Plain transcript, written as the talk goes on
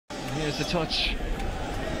Here's a touch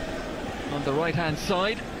on the right hand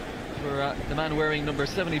side for the man wearing number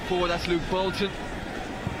 74, that's Luke Bolton.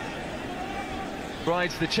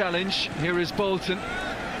 Rides the challenge, here is Bolton.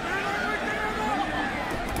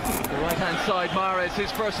 The right hand side, محرز,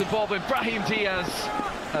 his first involvement, Brahim Diaz.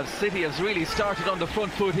 City has really started on the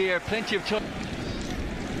front foot here, plenty of time.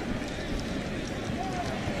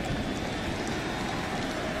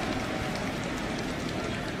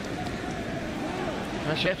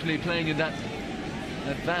 Definitely playing in that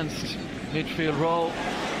advanced midfield role.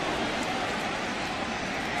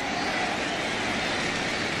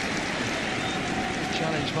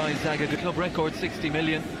 Challenge by Zaga, the club record 60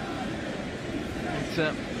 million.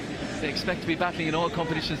 And, they expect to be battling in all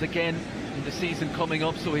competitions again in the season coming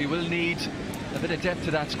up, so he will need a bit of depth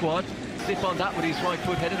to that squad. Zip on that with his right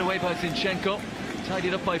foot, headed away by Zinchenko.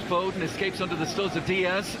 Tidied up by Foden, escapes under the studs of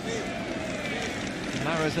Diaz.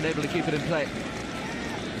 محرز unable to keep it in play.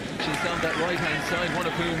 Down that right hand side, one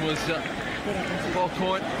of whom was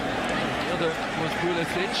Foghorn, the other was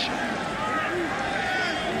Pulisic.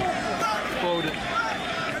 Foden.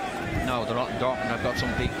 No, they're not in Dortmund. I've got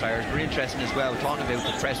some big players. Very interesting as well, talking about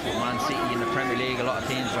the press with Man City in the Premier League. A lot of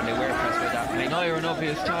teams, when they were pressed with that. Neuer an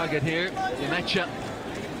obvious target here. Demecha,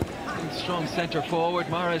 strong centre forward.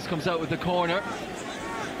 محرز comes out with the corner.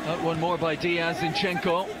 Out one more by Diaz.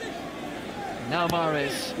 Zinchenko. Now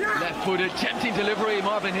محرز, left-footed, tempting delivery,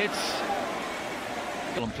 Marvin hits.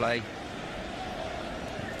 On play.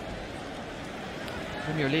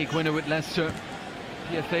 Premier League winner with Leicester,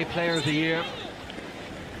 PFA Player of the Year.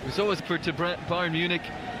 Was always for to Bayern Munich,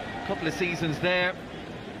 a couple of seasons there.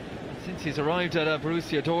 Since he's arrived at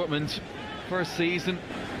Borussia Dortmund, first season.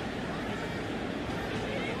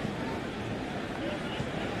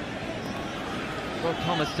 Got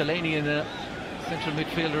Thomas Delaney in the central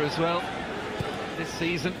midfielder as well this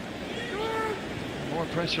season. More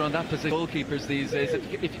pressure on that position. Goalkeepers these days,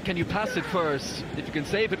 can you pass it first? If you can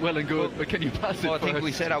save it, well and good, but can you pass it first? I think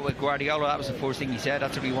we said that with Guardiola. That was the first thing he said.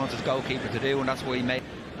 That's what he wants his goalkeeper to do, and that's what he made.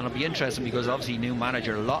 And it'll be interesting because obviously new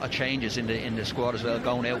manager, a lot of changes in the squad as well,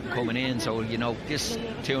 going out and coming in. So you know, this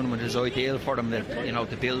tournament is ideal for them to, you know,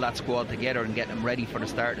 to build that squad together and get them ready for the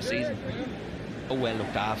start of the season. Oh, well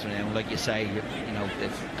looked after now, like you say, you know, the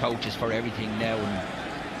coaches for everything now, and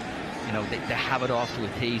you know, they have it off to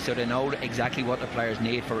a T, so they know exactly what the players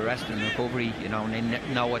need for rest and recovery, you know, and they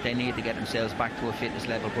know what they need to get themselves back to a fitness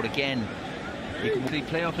level. But again, you can really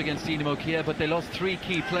play off against Dinamo Kiev, but they lost 3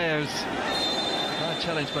 key players. Bad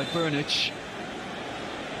challenge by Burnic.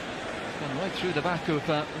 Gone right through the back of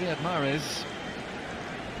Riyad Mahrez.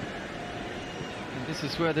 And this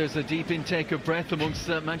is where there's a deep intake of breath amongst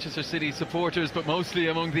Manchester City supporters, but mostly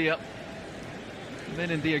among the men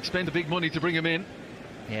in the expend the big money to bring him in.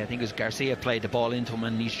 Yeah, I think it was Garcia played the ball into him,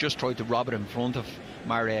 and he's just tried to rob it in front of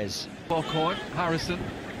محرز. Foghorn, Harrison.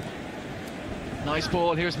 Nice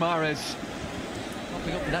ball, here's محرز.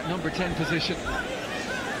 Popping up in that number 10 position.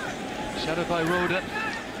 Shadowed by Rhoda.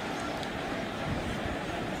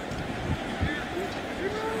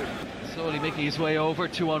 Slowly making his way over,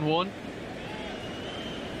 2-on-1.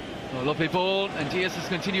 Oh, lovely ball, and Diaz has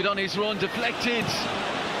continued on his run, deflected.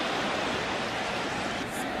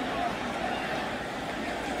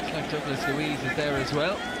 Douglas Luiz is there as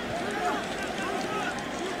well.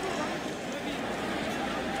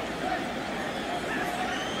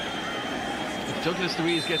 If Douglas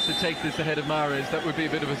Luiz gets to take this ahead of محرز, that would be a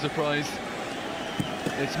bit of a surprise.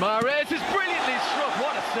 It's محrز, it's brilliantly struck,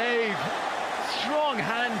 what a save! Strong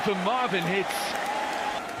hand from Marvin hits.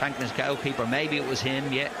 Thanking his goalkeeper, maybe it was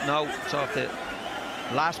him, yeah, no, it's off the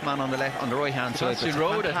last man on the left, on the right hand side. It's a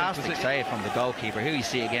fantastic save from the goalkeeper. Here you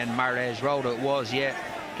see again, محrز, Rhoda it was, yeah.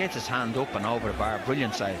 Gets his hand up and over the bar,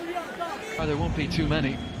 brilliant save. Oh, there won't be too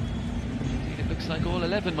many. Indeed, it looks like all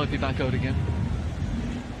 11 might be back out again.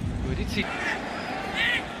 We did see...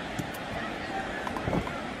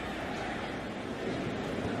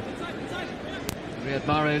 Riyad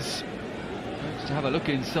Mahrez wants to have a look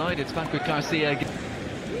inside, it's back with Garcia again.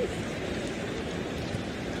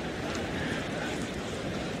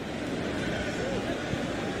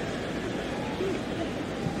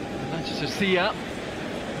 Manchester City.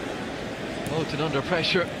 Bolton under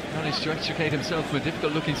pressure, managed to extricate himself from a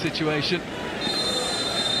difficult-looking situation.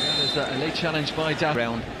 There's a late challenge by Dan.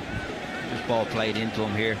 Round. This ball played into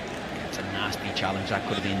him here. It's a nasty challenge. That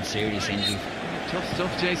could have been serious injury. Tough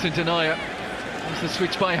stuff, Jason Denayer. There's the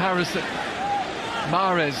switch by Harrison.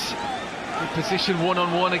 محrز, good position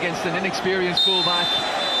one-on-one against an inexperienced fullback.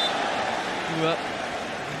 Who,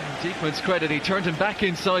 Diekman's credit, he turned him back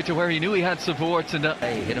inside to where he knew he had support, and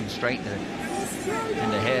he hit him straight in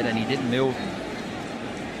the head, and he didn't move.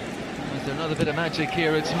 Is there another bit of magic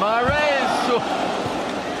here? It's محرز! Oh.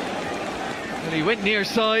 And he went near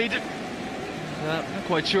side. Not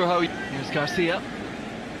quite sure how he... Here's Garcia.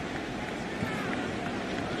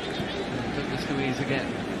 Luis again.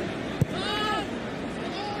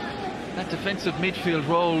 That defensive midfield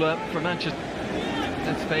role for Manchester.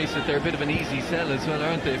 Let's face it, they're a bit of an easy sell as well,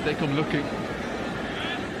 aren't they, if they come looking.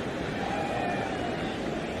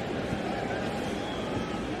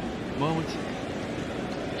 Moment.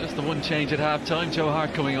 Just the one change at half-time. Joe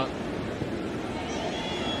Hart coming on.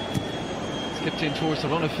 Skipped in towards the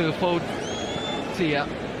run of Phil Foden. Tia.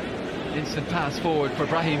 Instant pass forward for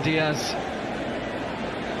Brahim Diaz.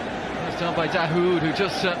 Down by Dahoud, who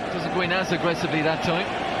just doesn't go in as aggressively that time.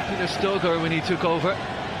 Peter Stoger when he took over.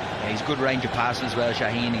 Yeah, he's good range of passing as well,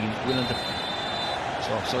 Shaheen. He's willing to... It's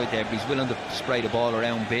offside there, but he's willing to spray the ball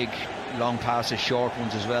around big, long passes, short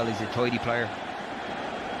ones as well. He's a tidy player.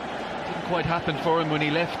 Didn't quite happen for him when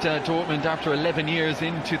he left Dortmund after 11 years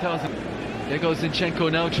in 2000. There goes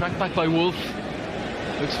Zinchenko now, tracked back by Wolf.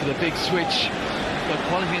 Looks for the big switch. Got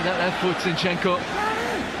quality in that left foot, Zinchenko.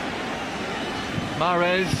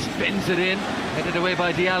 محرز spins it in, headed away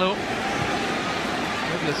by Diallo.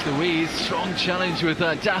 Douglas Luiz, strong challenge with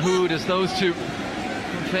Dahoud as those two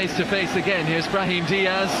come face to face again. Here's Brahim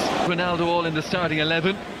Diaz, Ronaldo all in the starting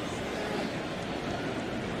 11.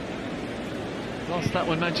 Lost that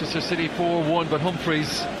one, Manchester City 4-1, but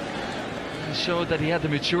Humphreys showed that he had the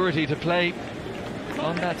maturity to play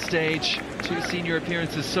on that stage. 2 senior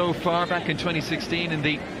appearances so far, back in 2016 in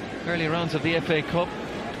the early rounds of the FA Cup.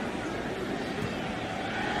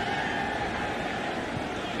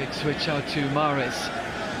 Big switch out to محرز,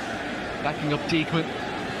 backing up Diekman.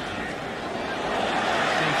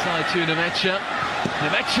 Inside to Nemecha.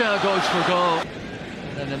 Nemecha goes for goal.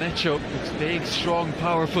 And then Nemecha looks big, strong,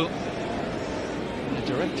 powerful, and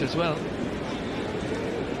direct as well.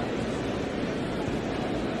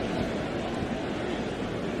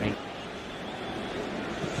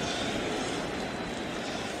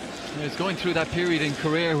 He's going through that period in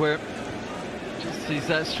career where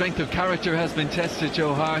his strength of character has been tested,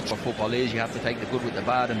 Joe Hart. What football is, you have to take the good with the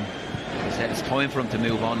bad, and as I said, it's time for him to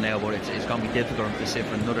move on now, but it's going to be difficult to sit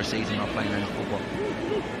for another season not playing any football.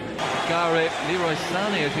 Leroy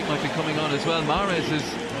Sané, I think, might be coming on as well. محرز is